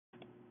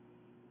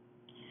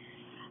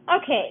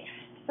Okay,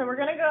 so we're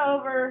going to go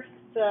over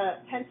the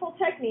pencil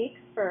techniques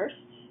first.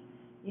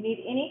 You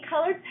need any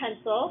colored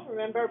pencil.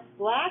 Remember,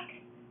 black,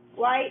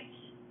 white,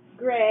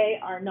 gray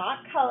are not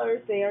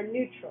colors, they are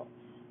neutrals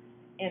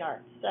in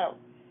art. So,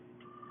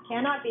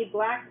 cannot be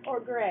black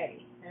or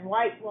gray, and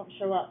white won't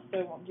show up, so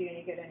it won't do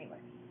any good anyway.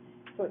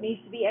 So it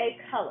needs to be a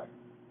color.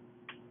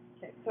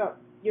 Okay, so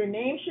your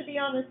name should be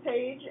on this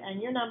page,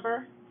 and your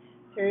number,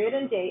 period,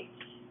 and date.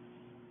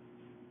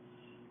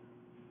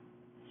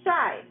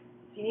 Side.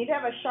 So you need to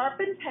have a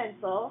sharpened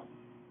pencil,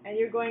 and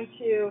you're going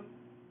to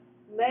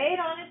lay it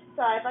on its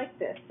side like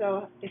this.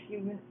 So if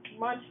you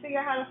want to figure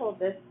out how to hold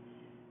this,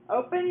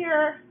 open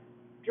your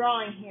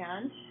drawing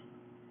hand,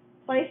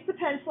 place the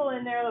pencil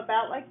in there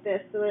about like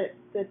this so that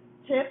the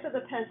tip of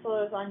the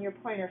pencil is on your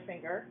pointer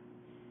finger.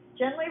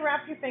 Gently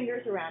wrap your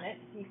fingers around it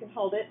so you can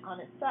hold it on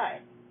its side.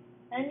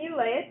 And you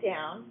lay it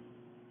down.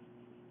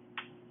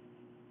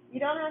 You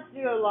don't have to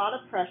do a lot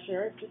of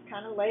pressure, just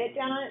kind of lay it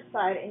down on its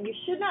side, and you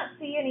should not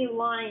see any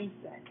lines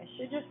then. It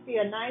should just be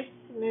a nice,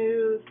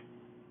 smooth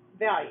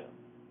value.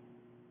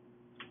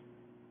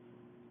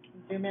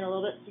 Zoom in a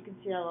little bit so you can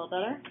see it a little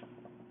better.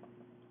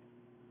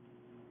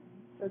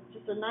 So it's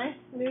just a nice,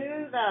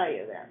 smooth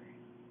value there.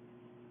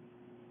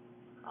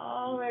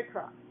 All the way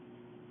across.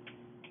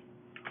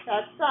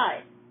 That's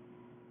side.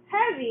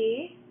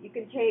 Heavy, you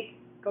can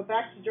go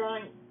back to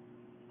drawing,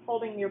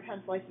 holding your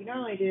pencil like you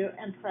normally do,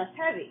 and press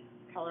heavy.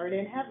 Color it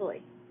in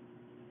heavily.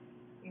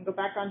 You can go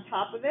back on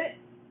top of it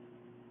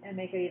and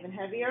make it even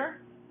heavier.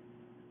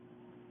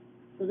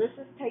 So this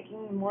is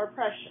taking more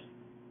pressure.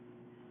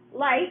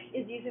 Light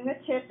is using the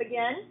tip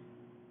again,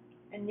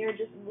 and you're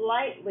just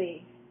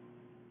lightly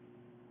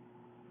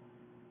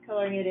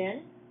coloring it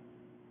in.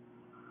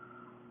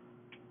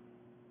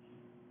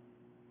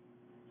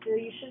 So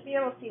you should be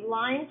able to see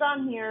lines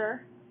on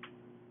here,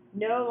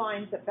 no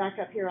lines that back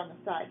up here on the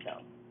side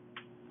though.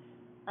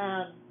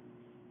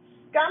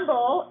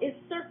 Scumble is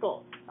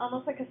circles,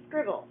 almost like a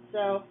scribble.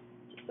 So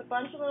just a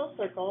bunch of little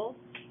circles.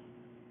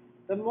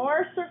 The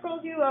more circles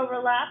you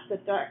overlap, the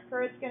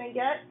darker it's going to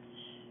get.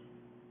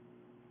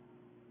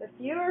 The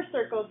fewer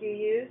circles you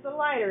use, the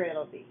lighter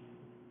it'll be.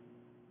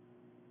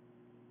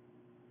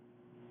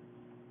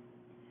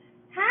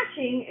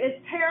 Hatching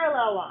is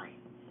parallel lines.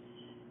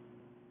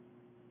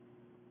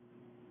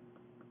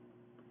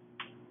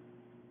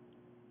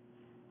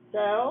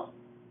 So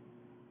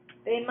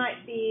they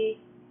might be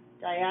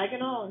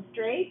diagonal and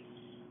straight.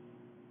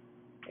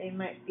 They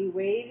might be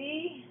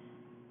wavy.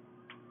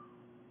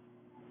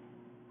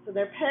 So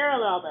they're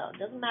parallel though. It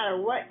doesn't matter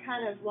what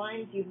kind of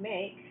lines you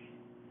make,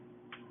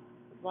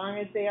 as long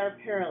as they are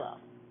parallel.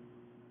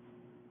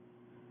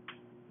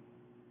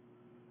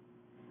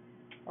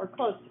 Or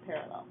close to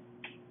parallel.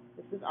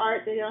 This is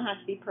art, they don't have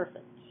to be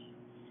perfect.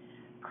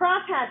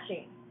 Cross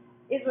hatching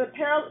is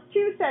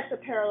two sets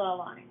of parallel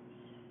lines.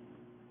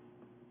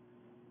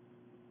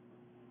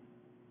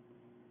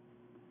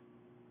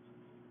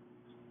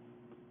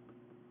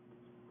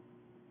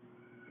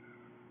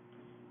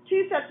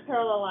 Two sets of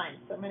parallel lines.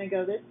 So I'm going to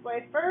go this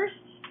way first,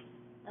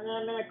 and then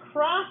I'm going to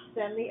cross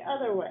them the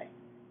other way.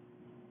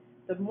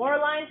 The more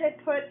lines I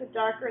put, the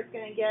darker it's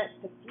going to get.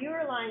 The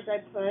fewer lines I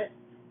put,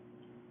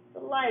 the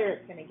lighter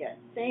it's going to get.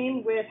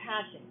 Same with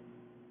hatching.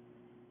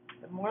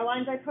 The more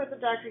lines I put, the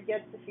darker it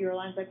gets. The fewer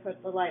lines I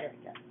put, the lighter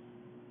it gets.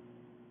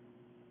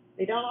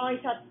 They don't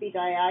always have to be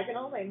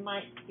diagonal. They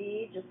might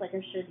be, just like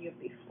I showed you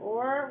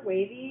before,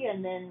 wavy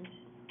and then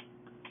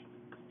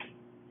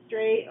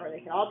straight, or they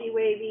can all be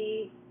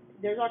wavy.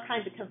 There's all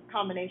kinds of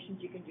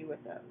combinations you can do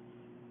with those.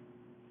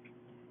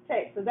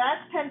 Okay, so that's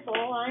pencil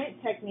line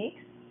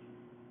techniques.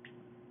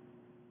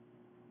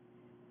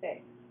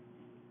 Okay.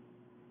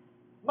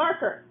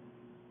 Marker.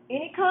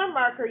 Any color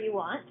marker you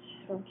want,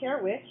 don't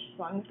care which, as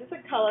long as it's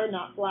a color,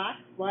 not black,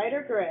 white,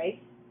 or gray.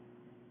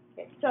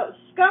 Okay, so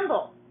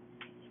scumble.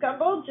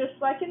 Scumble,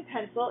 just like in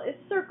pencil, is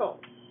circles.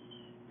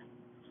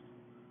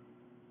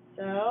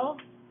 So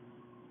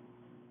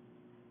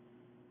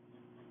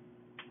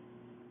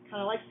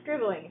kind of like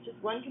scribbling. It's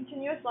just one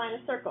continuous line of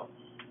circles.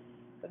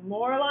 The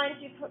more lines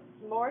you put,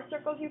 the more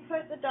circles you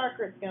put, the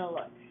darker it's going to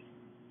look.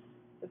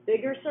 The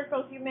bigger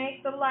circles you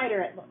make, the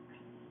lighter it looks.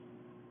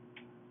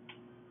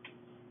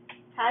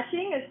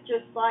 Hatching is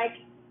just like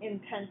in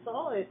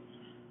pencil. It's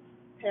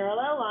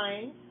parallel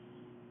lines.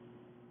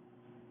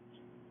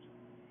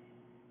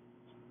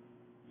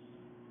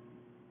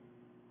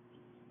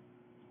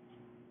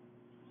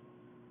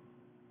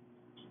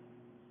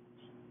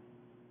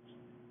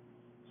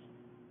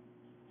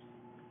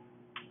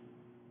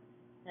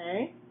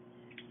 Okay.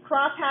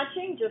 Cross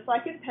hatching, just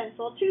like in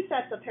pencil, two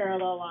sets of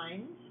parallel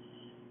lines.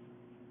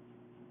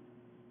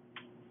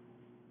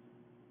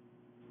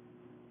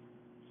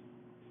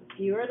 The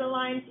fewer the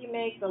lines you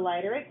make, the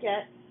lighter it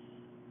gets.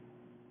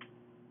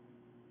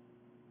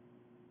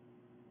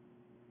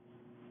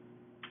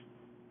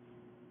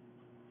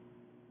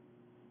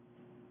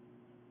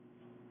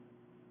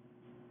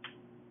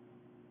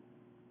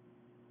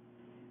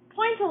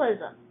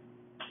 Pointillism.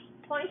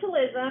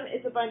 Pointillism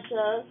is a bunch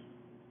of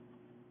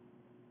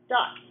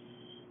dots.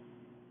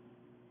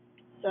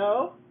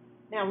 So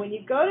Now, when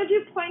you go to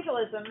do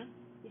pointillism,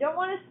 you don't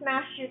want to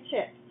smash your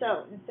tip.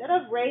 So instead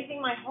of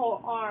raising my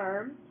whole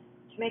arm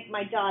to make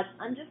my dots,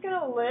 I'm just going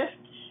to lift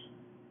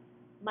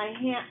my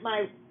hand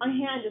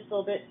just a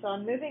little bit. So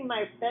I'm bending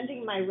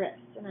my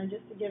wrist, and I'm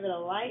just to give it a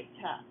light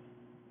tap.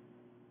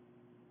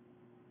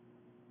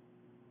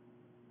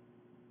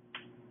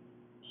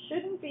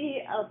 Shouldn't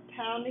be a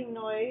pounding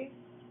noise.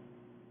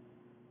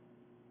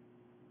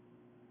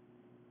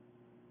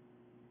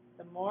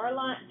 The more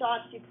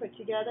dots you put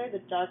together, the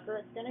darker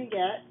it's going to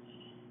get.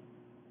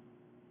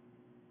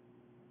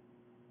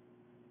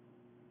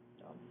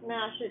 Don't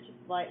smash it,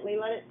 just lightly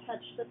let it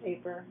touch the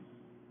paper.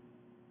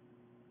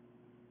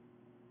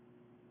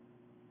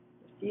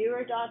 The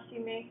fewer dots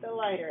you make, the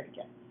lighter it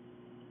gets.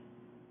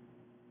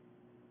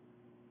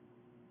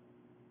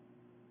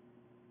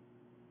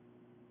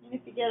 And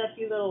if you get a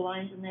few little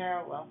lines in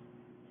there, well,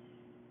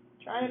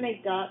 try to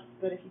make dots,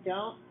 but if you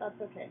don't, that's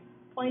okay.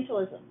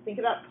 Pointillism. Think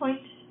about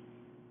point,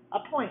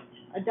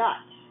 a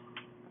dot.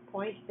 A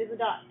point is a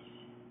dot.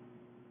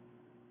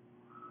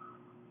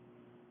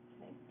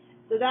 Okay.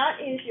 So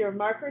that is your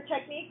marker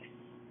techniques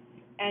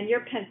and your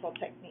pencil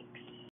techniques.